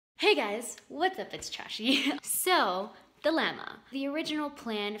Hey guys, what's up? It's Trashy. So, dilemma. The original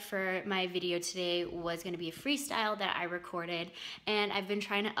plan for my video today was going to be a freestyle that I recorded, and I've been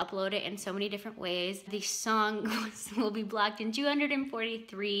trying to upload it in so many different ways. The song will be blocked in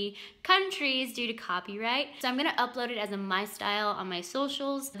 243 countries due to copyright. So I'm going to upload it as a my style on my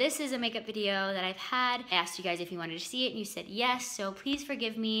socials. This is a makeup video that I've had. I asked you guys if you wanted to see it and you said yes, so please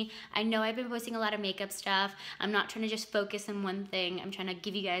forgive me. I know I've been posting a lot of makeup stuff. I'm not trying to just focus on one thing. I'm trying to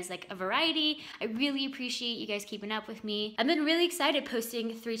give you guys like a variety. I really appreciate you guys keeping up with me. I've been really excited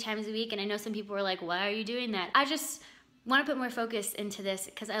posting 3 times a week, and I know some people were like, why are you doing that? I just want to put more focus into this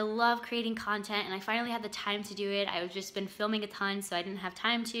because I love creating content, and I finally had the time to do it. I've just been filming a ton, so I didn't have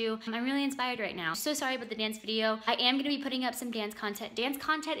time to. I'm really inspired right now. So sorry about the dance video. I am going to be putting up some dance content. Dance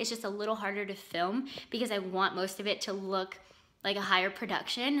content is just a little harder to film because I want most of it to look like a higher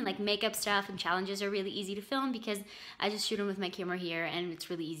production. Like makeup stuff and challenges are really easy to film because I just shoot them with my camera here and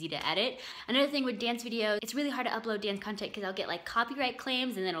it's really easy to edit. Another thing with dance videos, it's really hard to upload dance content because I'll get like copyright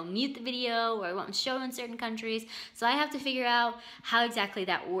claims and then it'll mute the video or I won't show in certain countries. So I have to figure out how exactly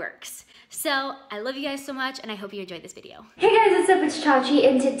that works. So I love you guys so much and I hope you enjoyed this video. Hey guys, what's up? It's Chachi,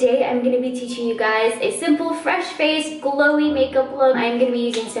 and today I'm going to be teaching you guys a simple, fresh face, glowy makeup look. I'm going to be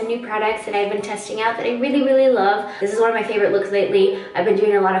using some new products that I've been testing out that I really love. This is one of my favorite looks lately. I've been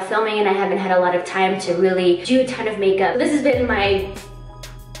doing a lot of filming and I haven't had a lot of time to really do a ton of makeup. This has been my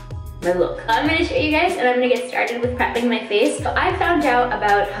look. I'm going to show you guys and I'm going to get started with prepping my face. So I found out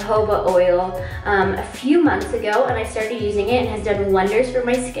about jojoba oil a few months ago and I started using it and it has done wonders for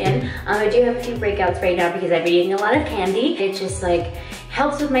my skin. I do have a few breakouts right now because I've been eating a lot of candy. It just like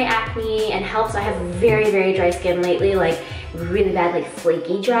helps with my acne and helps. I have very dry skin lately, like really bad, like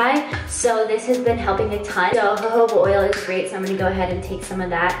flaky dry. So this has been helping a ton. So jojoba oil is great, so I'm gonna go ahead and take some of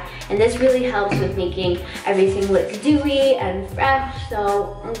that. And this really helps with making everything look dewy and fresh.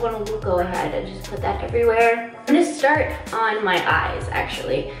 So I'm gonna go ahead and just put that everywhere. I'm gonna start on my eyes,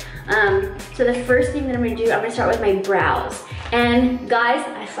 actually. So the first thing that I'm gonna do, I'm gonna start with my brows. And guys,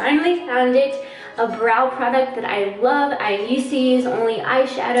 I finally found it. A brow product that I love. I used to use only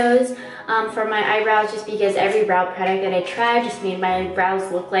eyeshadows for my eyebrows just because every brow product that I tried just made my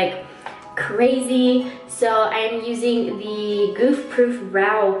brows look like crazy. So I'm using the Goof Proof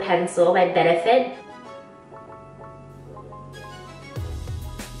Brow Pencil by Benefit.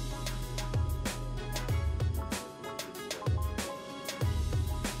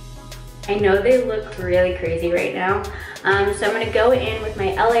 I know they look really crazy right now. So I'm going to go in with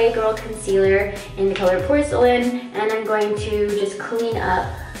my LA Girl Concealer in the color Porcelain, and I'm going to just clean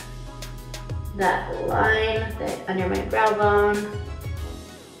up that line under my brow bone.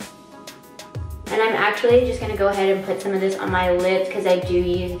 And I'm actually just going to go ahead and put some of this on my lips because I do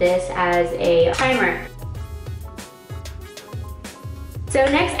use this as a primer. So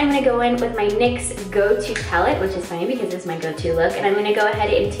next I'm going to go in with my NYX Go-To palette, which is funny because it's my go-to look, and I'm going to go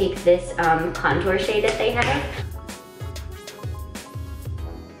ahead and take this contour shade that they have.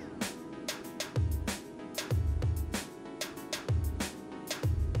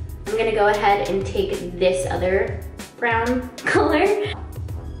 I'm going to go ahead and take this other brown color.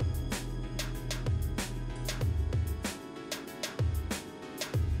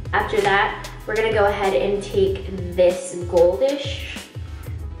 After that, we're going to go ahead and take this goldish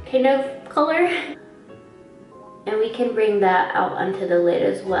kind of color, and we can bring that out onto the lid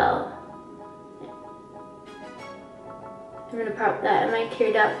as well. I'm gonna pop that in my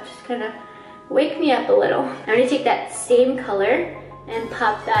tear duct, just kind of wake me up a little. I'm gonna take that same color and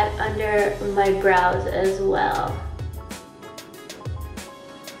pop that under my brows as well.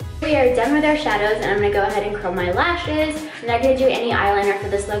 We are done with our shadows and I'm gonna go ahead and curl my lashes. I'm not gonna do any eyeliner for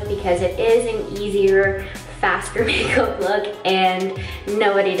this look because it is an easier, faster makeup look, and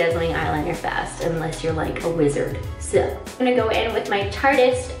nobody does my eyeliner fast unless you're like a wizard. So I'm gonna go in with my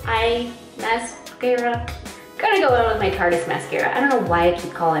Tarteist eye mascara. Gonna go in with my Tarteist mascara. I don't know why I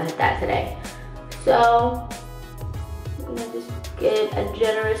keep calling it that today. So I'm gonna just get a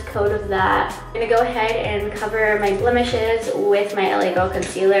generous coat of that. I'm gonna go ahead and cover my blemishes with my LA Girl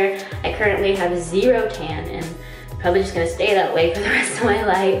concealer. I currently have 0 tan and probably just gonna stay that way for the rest of my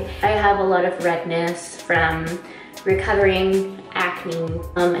life. I have a lot of redness from recovering acne.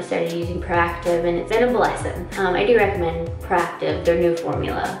 I started using Proactive and it's been a blessing. I do recommend Proactive, their new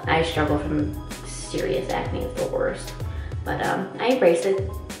formula. I struggle from serious acne, it's the worst. But I embrace it.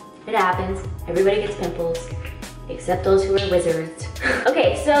 It happens. Everybody gets pimples, except those who are wizards.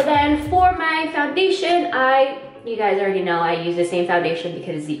 Okay, so then for my foundation, I you guys already know, I use the same foundation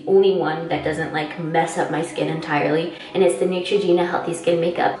because it's the only one that doesn't like mess up my skin entirely, and it's the Neutrogena Healthy Skin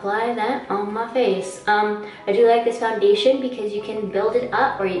Makeup. Apply that on my face. I do like this foundation because you can build it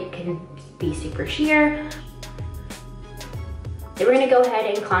up or you can be super sheer. Then we're gonna go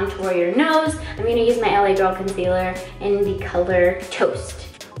ahead and contour your nose. I'm gonna use my LA Girl concealer in the color Toast.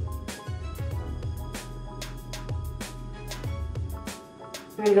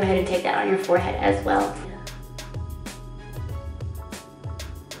 I'm gonna go ahead and take that on your forehead as well.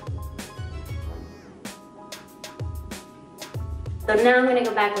 So now I'm gonna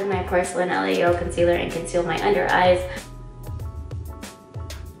go back with my Porcelain LA Girl concealer and conceal my under eyes.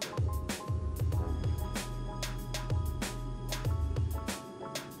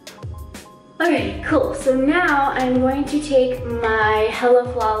 Alright, cool. So now I'm going to take my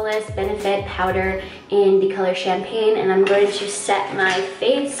Hella Flawless Benefit powder in the color Champagne, and I'm going to set my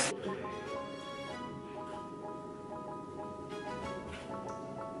face.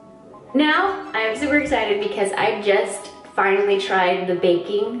 Now, I'm super excited because I just finally tried the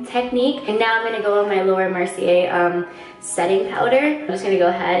baking technique, and now I'm gonna go on my Laura Mercier setting powder. I'm just gonna go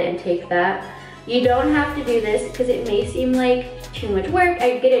ahead and take that. You don't have to do this because it may seem like too much work.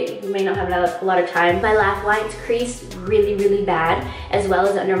 I get it, you may not have a lot of time. My laugh lines crease really, really bad, as well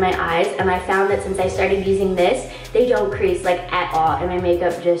as under my eyes, and I found that since I started using this, they don't crease like at all, and my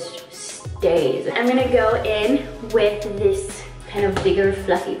makeup just stays. I'm gonna go in with this kind of bigger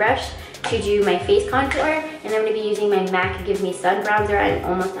fluffy brush to do my face contour, and I'm gonna be using my MAC Give Me Sun Bronzer. I'm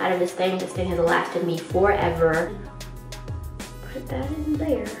almost out of this thing. This thing has lasted me forever. Put that in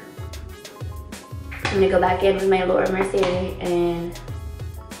there. I'm gonna go back in with my Laura Mercier and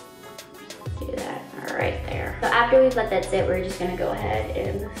do that right there. So after we've let that sit, we're just gonna go ahead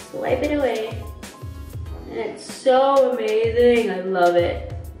and swipe it away. And it's so amazing, I love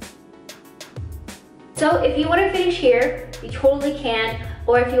it. So if you wanna finish here, you totally can,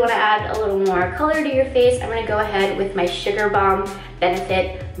 or if you wanna add a little more color to your face, I'm gonna go ahead with my Sugar Bomb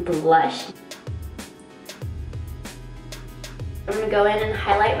Benefit Blush. I'm gonna go in and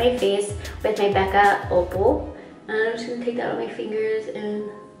highlight my face with my Becca Opal. And I'm just gonna take that on my fingers and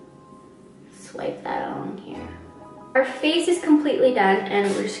swipe that on here. Our face is completely done,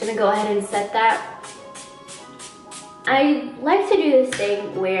 and we're just gonna go ahead and set that. I like to do this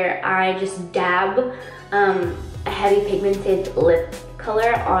thing where I just dab a heavy pigmented lip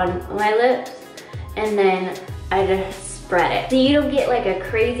color on my lips, and then I just spread it. So you don't get like a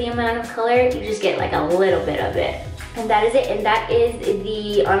crazy amount of color, you just get like a little bit of it. And that is it, and that is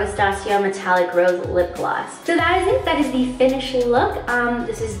the Anastasia Metallic Rose Lip Gloss. So that is it, that is the finished look.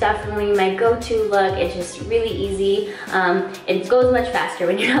 This is definitely my go-to look. It's just really easy. It goes much faster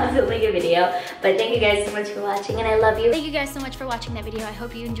when you're not filming a video. But thank you guys so much for watching, and I love you. Thank you guys so much for watching that video. I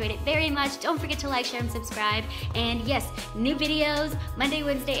hope you enjoyed it very much. Don't forget to like, share, and subscribe. And yes, new videos, Monday,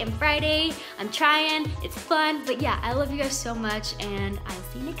 Wednesday, and Friday. I'm trying, it's fun. But yeah, I love you guys so much, and I'll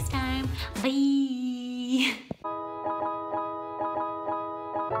see you next time. Bye.